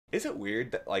Is it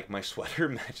weird that like my sweater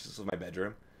matches with my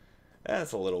bedroom?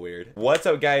 That's a little weird. What's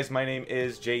up guys, my name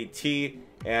is JT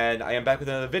and I am back with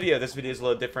another video. This video is a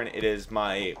little different. It is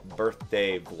my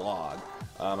birthday vlog.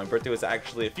 My birthday was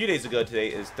actually a few days ago. Today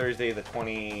is Thursday the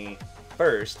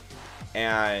 21st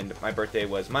and my birthday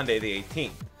was Monday the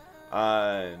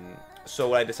 18th. So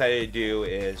what I decided to do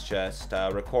is just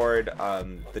record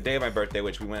the day of my birthday,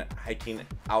 which we went hiking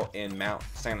out in Mount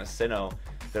San Jacinto.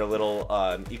 Their little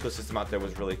ecosystem out there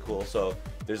was really cool. So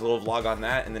there's a little vlog on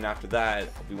that, and then after that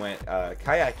we went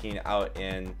kayaking out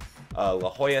in La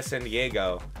Jolla, San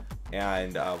Diego,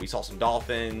 and we saw some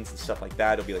dolphins and stuff like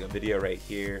that. It'll be like a video right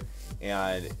here,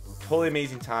 and totally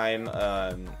amazing time.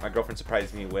 My girlfriend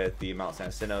surprised me with the Mount San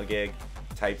Jacinto gig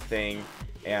type thing,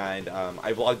 and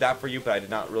I vlogged that for you, but I did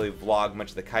not really vlog much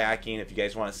of the kayaking. If you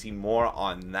guys want to see more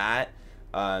on that,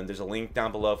 there's a link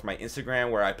down below for my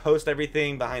Instagram where I post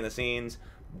everything behind the scenes.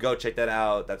 Go check that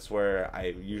out. That's where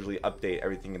I usually update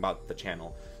everything about the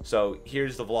channel. So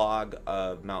here's the vlog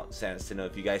of Mount San Jacinto.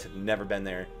 If you guys have never been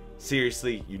there,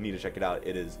 seriously, you need to check it out.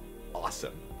 It is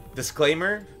awesome.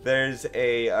 Disclaimer, there's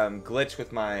a glitch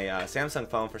with my Samsung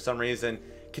phone. For some reason,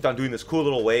 kept on doing this cool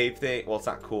little wave thing. Well, it's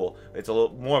not cool. It's a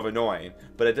little more of annoying.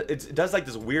 But it does like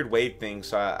this weird wave thing,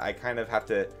 so I kind of have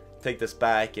to take this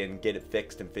back and get it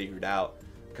fixed and figured out,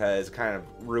 because it kind of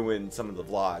ruined some of the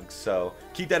vlogs. So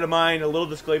keep that in mind. A little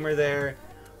disclaimer there.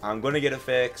 I'm going to get it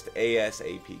fixed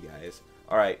ASAP, guys.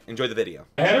 Alright, enjoy the video.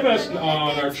 Ahead of us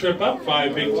on our trip up,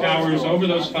 5 big towers. Over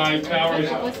those 5 towers,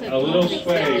 a little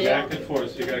sway back and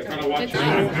forth. So you gotta kind of watch your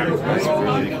back. That's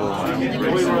really cool.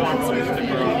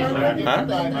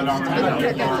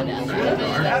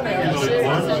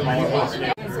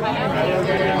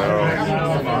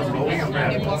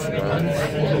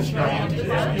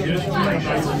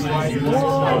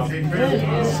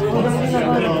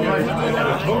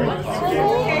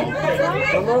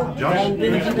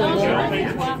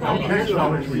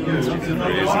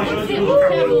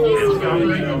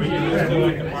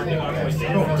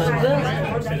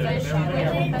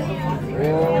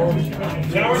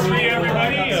 Tower 3,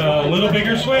 everybody. A little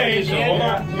bigger sway, so hold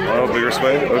on. Oh, bigger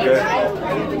sway? Okay.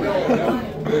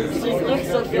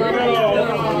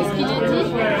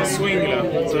 Swing it up.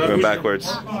 Going backwards.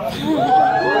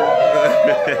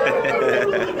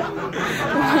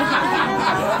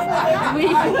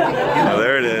 Oh,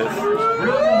 there it is.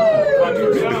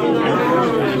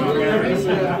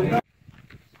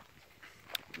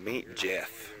 Meet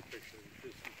Jeff.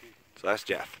 So that's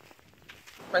Jeff.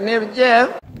 My name is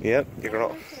Jeff. Yep, you're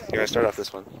gonna start off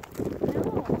this one.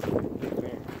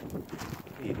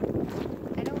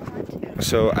 I don't want to.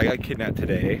 So I got kidnapped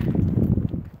today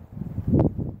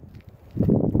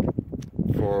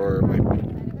for my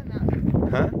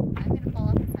huh? I'm gonna fall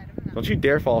off the side of a mountain. Don't you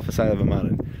dare fall off the side of a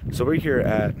mountain. So we're here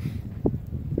at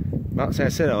Mount San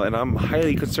Jacinto, and I'm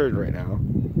highly concerned right now.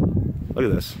 Look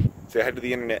at this. Say hi to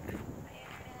the internet.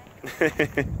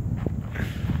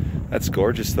 That's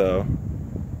gorgeous, though.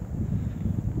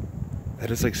 That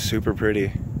is like super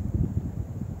pretty.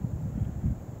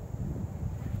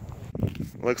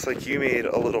 Looks like you made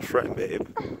a little friend, babe.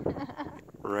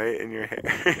 Right in your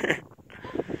hair.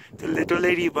 The little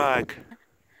ladybug.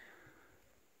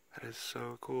 That is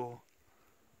so cool.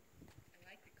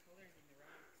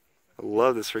 I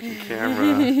love this freaking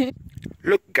camera.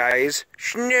 Look, guys,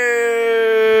 snow!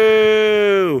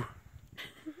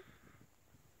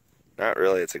 Not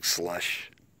really, it's like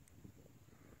slush.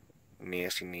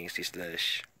 Nasty, nasty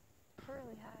slush. We're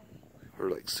really high. We're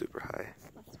like super high.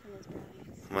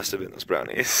 Must have been those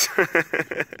brownies. Must have been those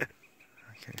brownies.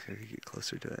 Okay, so you get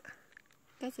closer to it.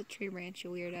 That's a tree branch,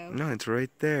 you weirdo. No, it's right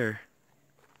there.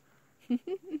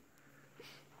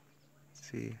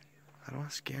 See, I don't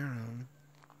want to scare him.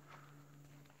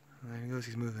 There he goes,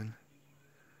 he's moving.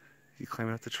 Is he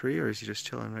climbing up the tree, or is he just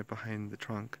chilling right behind the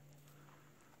trunk?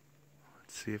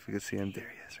 Let's see if we can see him. There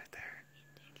he is, right there.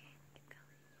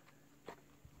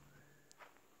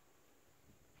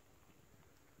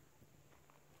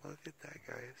 Look at that,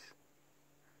 guys.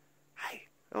 Hi.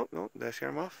 Oh, no, did I scare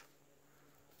him off?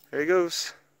 There he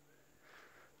goes.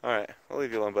 Alright, I'll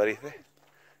leave you alone, buddy.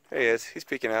 There he is. He's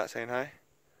peeking out, saying hi.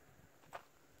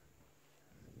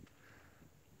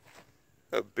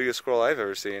 The biggest squirrel I've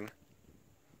ever seen.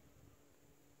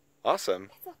 Awesome.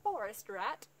 It's a forest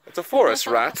rat. It's a forest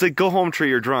rat. It's like, go home, tree,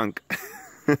 you're drunk.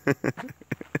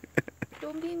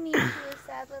 Don't be mean to a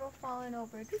sad little fallen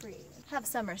over tree. Have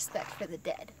some respect for the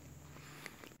dead.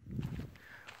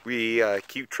 We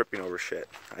keep tripping over shit.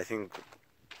 I think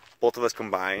both of us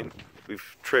combined,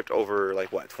 we've tripped over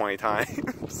like, what, 20 times?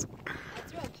 I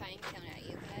threw a pine cone at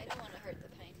you, but I don't want to hurt the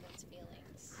pine cone's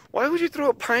feelings. Why would you throw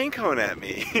a pine cone at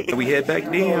me? We head back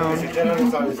down. You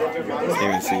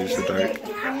can see it's so dark.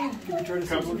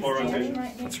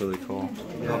 That's really cool.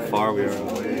 How far we are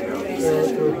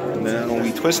away. Now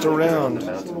we twist around.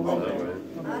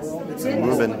 It's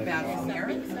moving.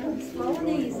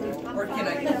 Or can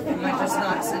I just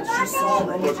not, since it's just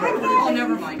solid? Oh,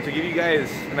 never mind. To give you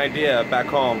guys an idea back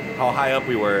home how high up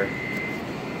we were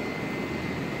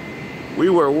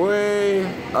way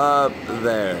up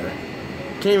there.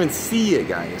 Can't even see it,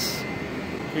 guys.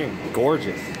 Freaking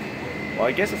gorgeous. Well,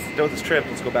 I guess let's do this trip.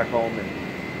 Let's go back home and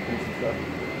do some stuff.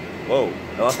 Whoa,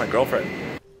 I lost my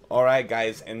girlfriend. Alright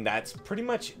guys, and that's pretty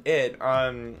much it.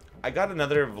 I got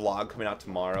another vlog coming out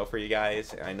tomorrow for you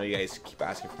guys. I know you guys keep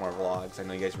asking for more vlogs. I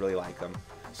know you guys really like them.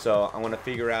 So I want to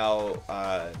figure out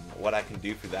what I can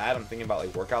do for that. I'm thinking about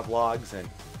like workout vlogs and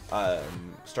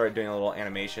started doing little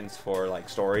animations for like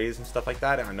stories and stuff like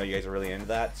that. And I know you guys are really into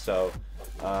that. So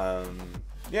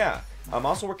yeah. I'm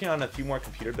also working on a few more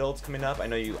computer builds coming up. I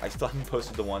know I still haven't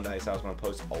posted the one that I said I was going to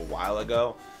post a while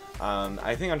ago.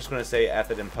 I think I'm just going to say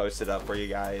F it and post it up for you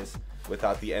guys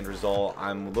without the end result.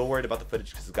 I'm a little worried about the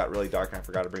footage because it got really dark and I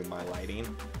forgot to bring my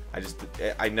lighting.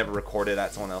 I never recorded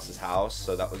at someone else's house,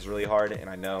 so that was really hard, and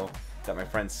I know that my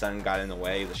friend's son got in the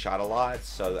way of the shot a lot,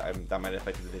 so that might have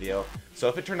affected the video. So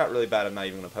if it turned out really bad, I'm not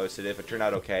even going to post it. If it turned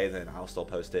out okay, then I'll still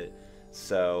post it.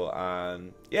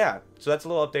 So yeah, so that's a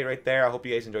little update right there. I hope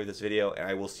you guys enjoyed this video, and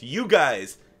I will see you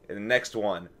guys in the next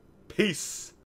one. Peace.